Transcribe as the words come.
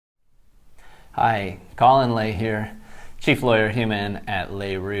Hi, Colin Lay here, Chief Lawyer Human at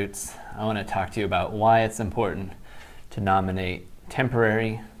LayRoots. I want to talk to you about why it's important to nominate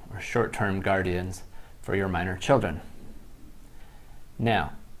temporary or short-term guardians for your minor children.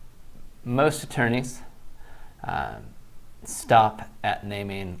 Now, most attorneys stop at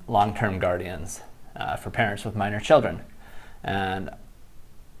naming long-term guardians for parents with minor children, and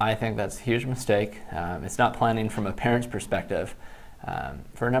I think that's a huge mistake. It's not planning from a parent's perspective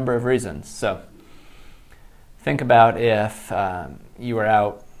for a number of reasons. So think about if you were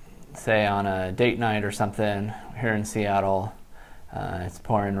out, say, on a date night or something here in Seattle. It's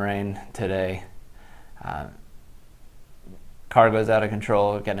pouring rain today. Car goes out of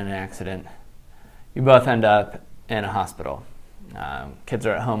control, get in an accident. You both end up in a hospital. Kids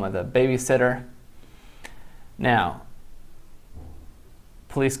are at home with a babysitter. Now,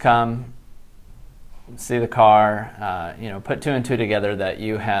 police come, see the car, put two and two together that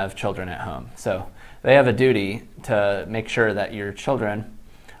you have children at home. So they have a duty to make sure that your children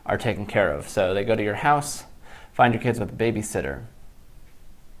are taken care of. So they go to your house, find your kids with a babysitter.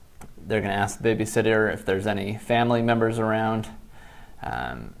 They're going to ask the babysitter if there's any family members around.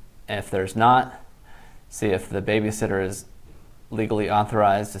 If there's not, see if the babysitter is legally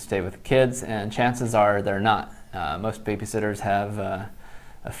authorized to stay with the kids, and chances are they're not. Most babysitters have a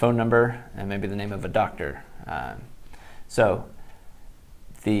phone number and maybe the name of a doctor. So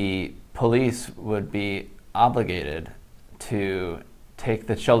the police would be obligated to take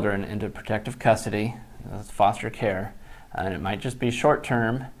the children into protective custody, foster care, and it might just be short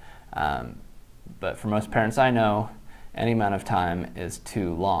term, but for most parents I know, any amount of time is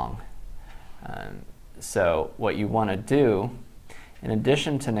too long. So what you want to do, in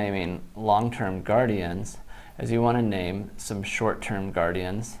addition to naming long-term guardians, is you want to name some short-term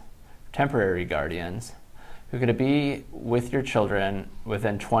guardians, temporary guardians, who could be with your children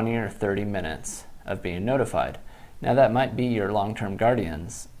within 20 or 30 minutes of being notified. Now that might be your long-term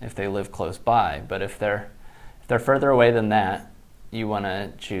guardians if they live close by, but if they're further away than that, you want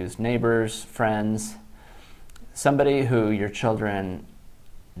to choose neighbors, friends, somebody who your children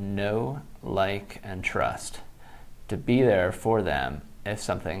know, like, and trust, to be there for them if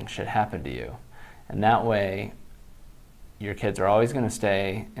something should happen to you. And that way, your kids are always going to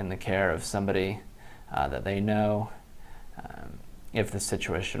stay in the care of somebody that they know if the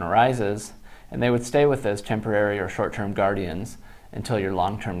situation arises, and they would stay with those temporary or short-term guardians until your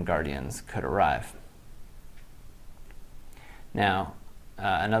long-term guardians could arrive. Now,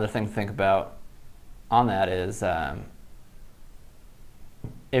 another thing to think about on that is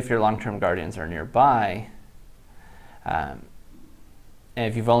if your long-term guardians are nearby, and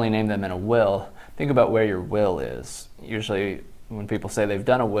if you've only named them in a will, think about where your will is. Usually when people say they've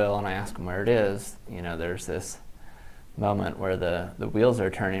done a will and I ask them where it is, there's this moment where the wheels are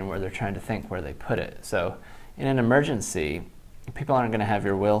turning, where they're trying to think where they put it. So in an emergency, people aren't going to have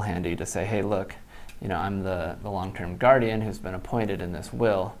your will handy to say, hey, look, I'm the long-term guardian who's been appointed in this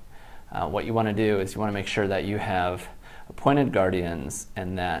will. What you want to do is you want to make sure that you have appointed guardians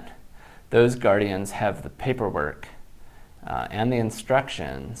and that those guardians have the paperwork and the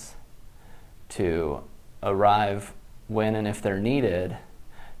instructions to arrive when and if they're needed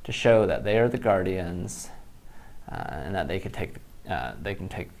to show that they are the guardians and that they can take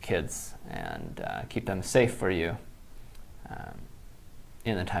the kids and keep them safe for you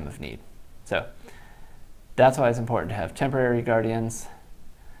in the time of need. So that's why it's important to have temporary guardians.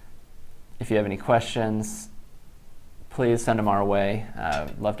 If you have any questions, please send them our way.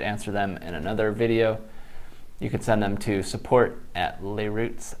 I'd love to answer them in another video. You can send them to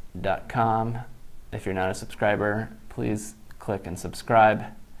support@layroots.com. If you're not a subscriber, please click and subscribe.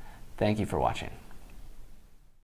 Thank you for watching.